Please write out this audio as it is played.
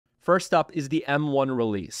First up is the M1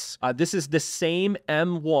 release. This is the same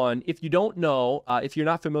M1. If you don't know, if you're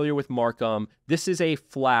not familiar with MarCum, this is a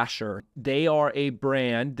flasher. They are a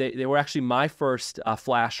brand. They were actually my first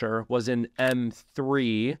flasher, was an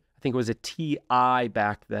M3. I think it was a TI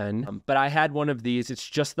back then, but I had one of these. It's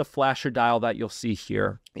just the flasher dial that you'll see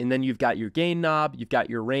here. And then you've got your gain knob, you've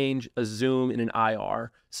got your range, a zoom, and an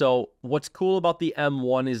IR. So what's cool about the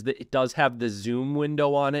M1 is that it does have the zoom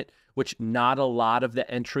window on it, which not a lot of the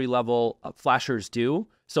entry-level flashers do.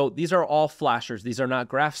 So these are all flashers. These are not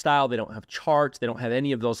graph style. They don't have charts. They don't have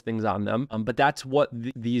any of those things on them. But that's what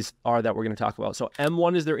these are that we're going to talk about. So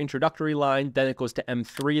M1 is their introductory line. Then it goes to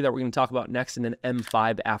M3 that we're going to talk about next, and then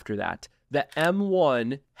M5 after that. The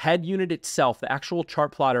M1 head unit itself, the actual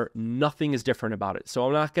chart plotter, nothing is different about it. So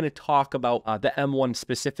I'm not going to talk about the M1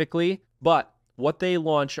 specifically, but what they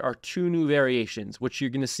launch are two new variations, which you're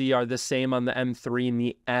going to see are the same on the M3 and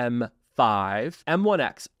the M5.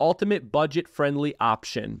 M1X, ultimate budget-friendly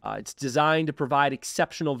option. It's designed to provide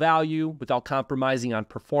exceptional value without compromising on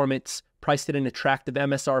performance, priced at an attractive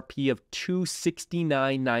MSRP of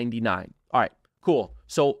 $269.99. All right, cool.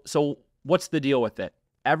 So what's the deal with it?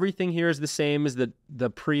 Everything here is the same as the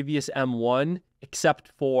previous M1, except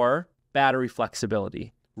for battery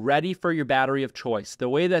flexibility. Ready for your battery of choice. The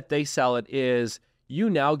way that they sell it is you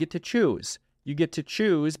now get to choose. You get to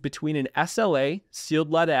choose between an SLA,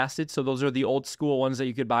 sealed lead acid. So those are the old school ones that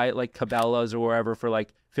you could buy at like Cabela's or wherever for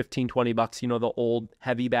like 15, 20 bucks. You know, the old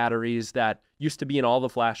heavy batteries that used to be in all the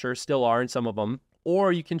flashers, still are in some of them.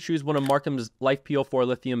 Or you can choose one of MarCum's Life PO4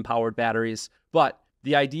 lithium powered batteries. But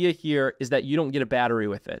the idea here is that you don't get a battery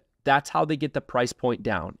with it. That's how they get the price point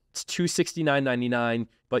down. It's $269.99,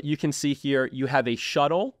 but you can see here you have a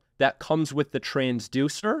shuttle that comes with the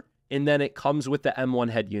transducer, and then it comes with the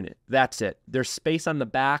M1 head unit. That's it. There's space on the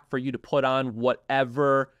back for you to put on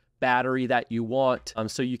whatever battery that you want.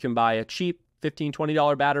 So you can buy a cheap $15,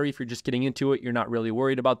 $20 battery if you're just getting into it. You're not really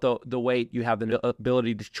worried about the weight. You have the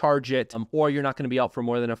ability to charge it, or you're not going to be out for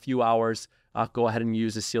more than a few hours. Go ahead and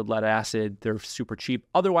use a sealed lead acid. They're super cheap.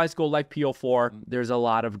 Otherwise, go Life PO4. There's a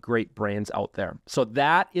lot of great brands out there. So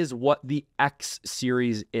that is what the X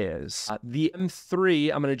series is. The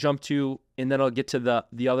M3, I'm going to jump to, and then I'll get to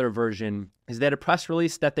the other version, is that a press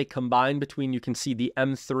release that they combine between, you can see the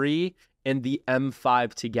M3 and the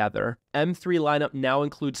M5 together. M3 lineup now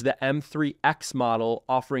includes the M3X model,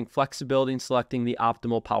 offering flexibility in selecting the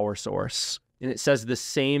optimal power source. And it says the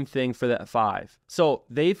same thing for the 5. So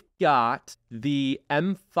they've got the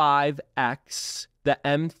M5X, the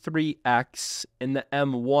M3X, and the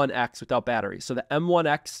M1X without batteries. So the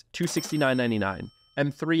M1X, $269.99.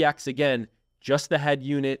 M3X, again, just the head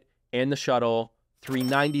unit and the shuttle,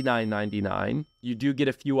 $399.99. You do get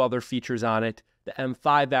a few other features on it. The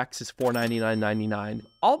M5X is $499.99.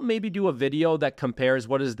 I'll maybe do a video that compares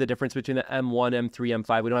what is the difference between the M1, M3,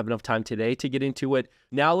 M5. We don't have enough time today to get into it.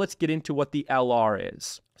 Now let's get into what the LR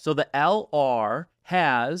is. So the LR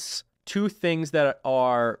has two things that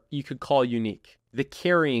are, you could call unique. The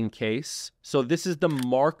carrying case. So this is the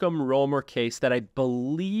MarCum Roamer case that I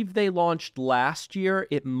believe they launched last year.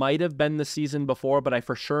 It might have been the season before, but I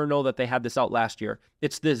for sure know that they had this out last year.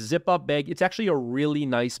 It's this zip-up bag. It's actually a really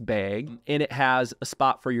nice bag, and it has a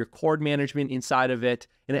spot for your cord management inside of it,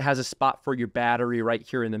 and it has a spot for your battery right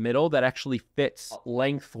here in the middle that actually fits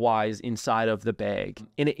lengthwise inside of the bag.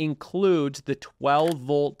 And it includes the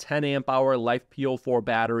 12-volt, 10-amp-hour Life PO4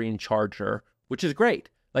 battery and charger, which is great.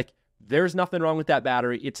 Like, there's nothing wrong with that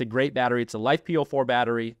battery. It's a great battery. It's a Life PO4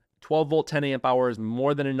 battery. 12 volt, 10 amp hour is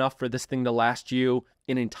more than enough for this thing to last you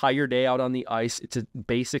an entire day out on the ice. It's a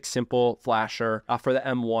basic, simple flasher for the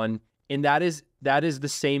M1. And that is the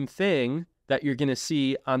same thing that you're going to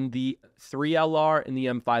see on the 3LR and the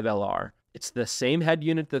M5LR. It's the same head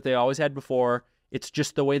unit that they always had before. It's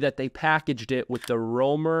just the way that they packaged it with the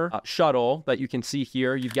Roamer shuttle that you can see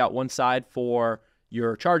here. You've got one side for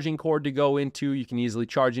your charging cord to go into. You can easily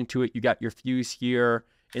charge into it. You got your fuse here.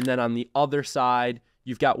 And then on the other side,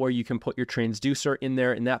 you've got where you can put your transducer in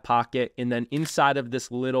there in that pocket. And then inside of this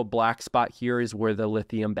little black spot here is where the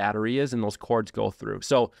lithium battery is, and those cords go through.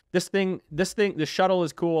 So this shuttle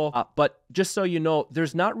is cool. But just so you know,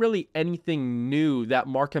 there's not really anything new that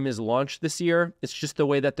MarCum has launched this year. It's just the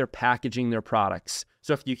way that they're packaging their products.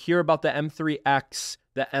 So if you hear about the M3X,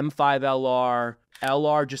 the M5LR,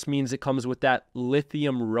 LR just means it comes with that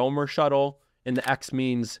lithium Roamer shuttle, and the X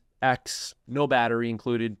means X, no battery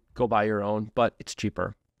included. Go buy your own, but it's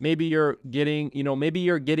cheaper. Maybe you're getting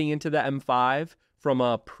into the M5 from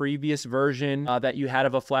a previous version that you had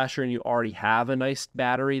of a flasher, and you already have a nice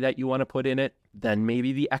battery that you want to put in it. then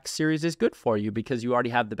maybe the X series is good for you because you already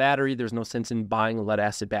have the battery. There's no sense in buying a lead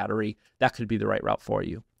acid battery. That could be the right route for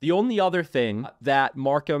you. The only other thing that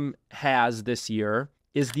MarCum has this year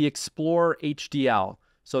is the Explorer HDL.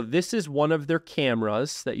 So this is one of their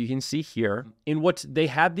cameras that you can see here. In what they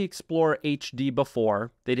had the Explorer HD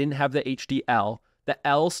before, they didn't have the HDL. The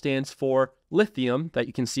L stands for lithium that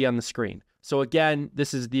you can see on the screen. So again,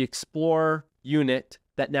 this is the Explorer unit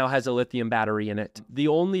that now has a lithium battery in it. The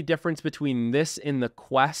only difference between this and the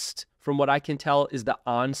Quest, from what I can tell, is the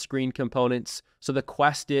on-screen components. So the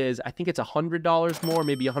Quest is, I think it's $100 more,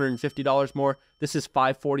 maybe $150 more. This is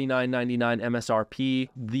 $549.99 MSRP.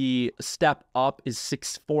 The step up is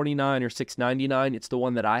 $649 or $699. It's the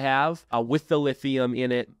one that I have with the lithium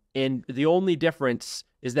in it. And the only difference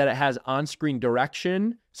is that it has on-screen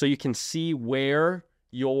direction, so you can see where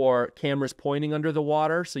your camera's pointing under the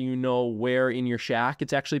water, so you know where in your shack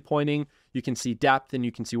it's actually pointing. You can see depth and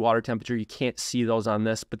you can see water temperature. You can't see those on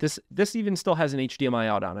this, but this even still has an HDMI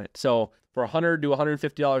out on it. So for $100 to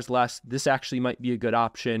 $150 less, this actually might be a good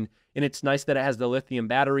option. And it's nice that it has the lithium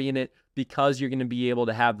battery in it because you're going to be able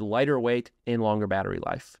to have the lighter weight and longer battery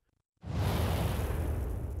life.